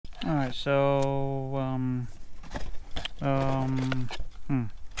Alright, so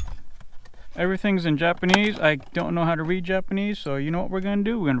everything's in Japanese. I don't know how to read Japanese, so you know what we're gonna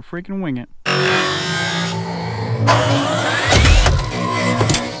do? We're gonna freaking wing it.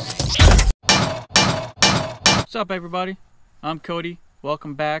 What's up, everybody? I'm Cody.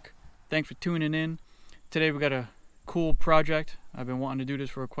 Welcome back. Thanks for tuning in. Today we got a cool project. I've been wanting to do this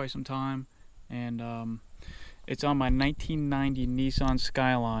for quite some time, and it's on my 1990 Nissan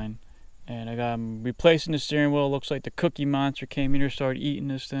Skyline, and I'm replacing the steering wheel. It looks like the Cookie Monster came in here and started eating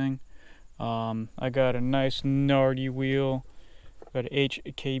this thing. I got a nice NARDI wheel, got an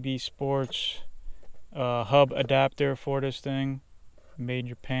HKB Sports hub adapter for this thing. Made in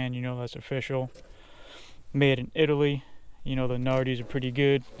Japan, you know, that's official. Made in Italy. You know, the NARDIs are pretty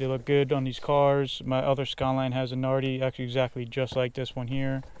good. They look good on these cars. My other Skyline has a NARDI, actually exactly just like this one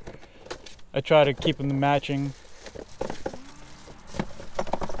here. I try to keep them matching.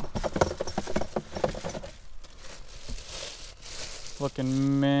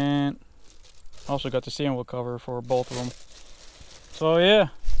 Looking mint. Also got the steering wheel cover for both of them. So yeah,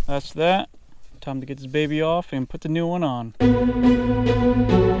 that's that. Time to get this baby off and put the new one on.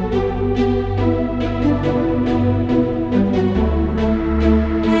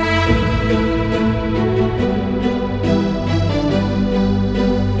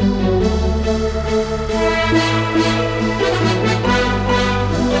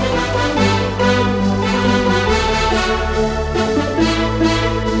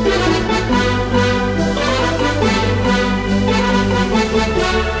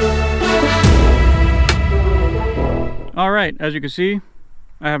 Alright, as you can see,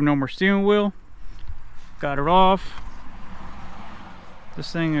 I have no more steering wheel. Got it off.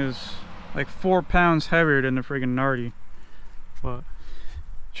 This thing is like 4 pounds heavier than the friggin' NARDI. But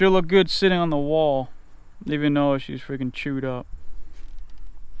she'll look good sitting on the wall, even though she's freaking chewed up.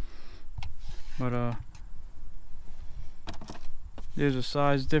 But there's a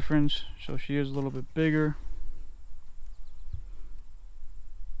size difference, so she is a little bit bigger.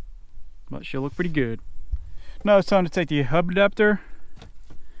 But she'll look pretty good. Now it's time to take the hub adapter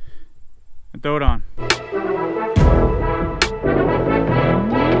and throw it on.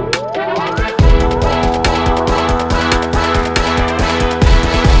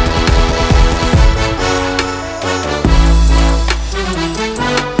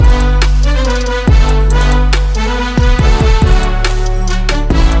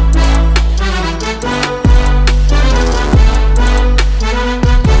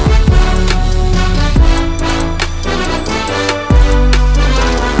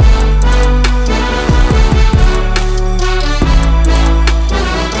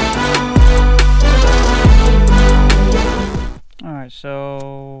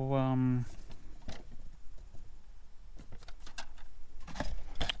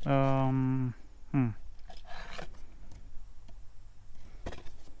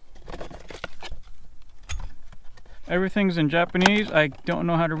 Everything's in Japanese. I don't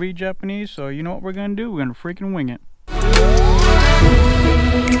know how to read Japanese, so you know what we're gonna do? We're gonna freaking wing it.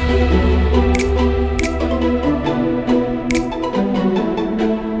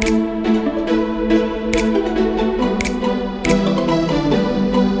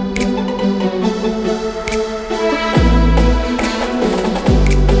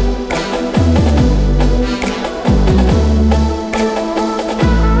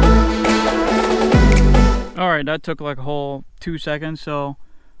 Alright, that took like a whole 2 seconds. So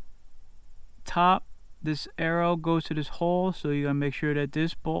top, this arrow goes to this hole, so you gotta make sure that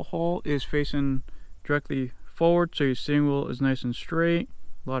this bolt hole is facing directly forward, so your steering wheel is nice and straight.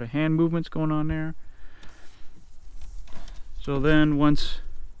 A lot of hand movements going on there. So then once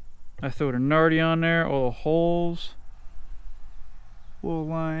I throw the NARDI on there, all the holes will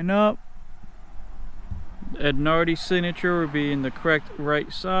line up. The NARDI signature will be in the correct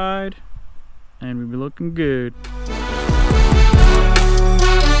right side, and we'll be looking good.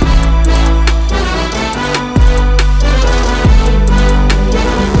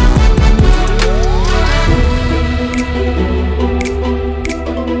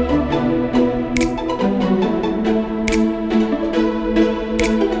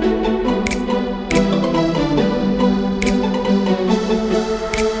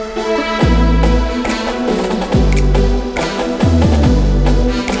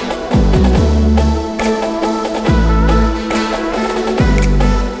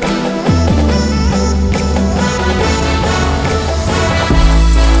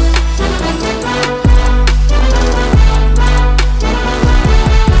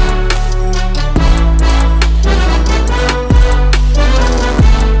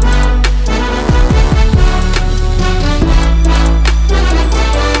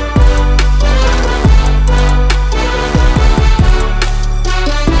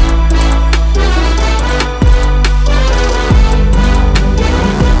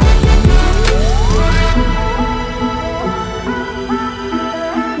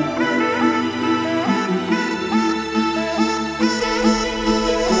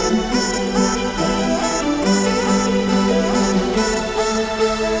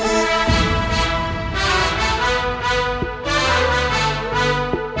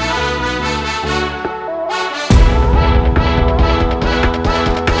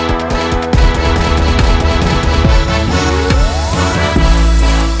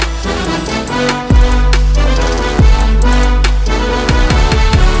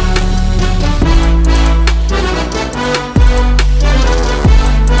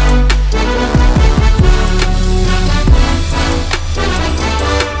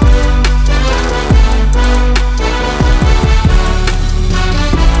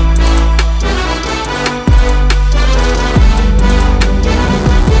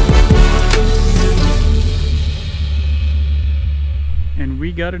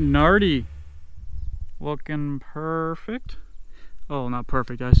 got a NARDI. Looking perfect. Oh, not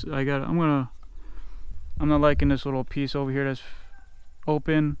perfect. I'm not liking this little piece over here that's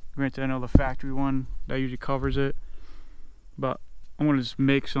open. Granted, I know the factory one that usually covers it, but I'm gonna just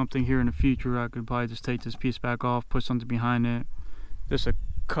make something here in the future. I could probably just take this piece back off, put something behind it, just to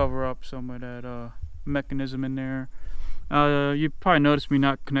cover up some of that mechanism in there. You probably noticed me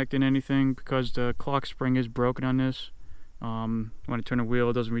not connecting anything because the clock spring is broken on this. When I turn the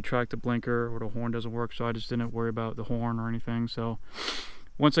wheel, it doesn't retract the blinker, or the horn doesn't work, so I just didn't worry about the horn or anything. So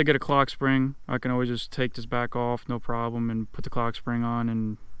once I get a clock spring, I can always just take this back off, no problem, and put the clock spring on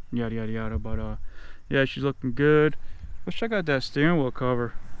and yada yada yada. But yeah, she's looking good. Let's check out that steering wheel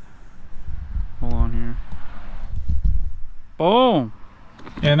cover. Hold on here. Boom!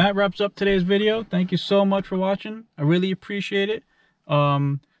 And that wraps up today's video. Thank you so much for watching. I really appreciate it.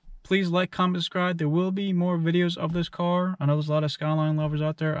 Please like, comment, subscribe. There will be more videos of this car. I know there's a lot of Skyline lovers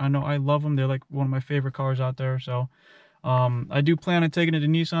out there. I know I love them. They're like one of my favorite cars out there. So I do plan on taking it to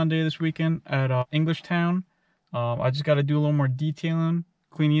Nissan Day this weekend at Englishtown. I just got to do a little more detailing,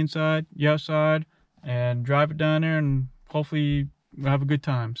 clean the inside, the outside, and drive it down there, and hopefully we'll have a good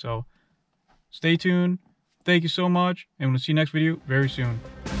time. So stay tuned. Thank you so much, and we'll see you next video very soon.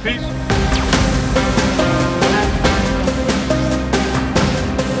 Peace.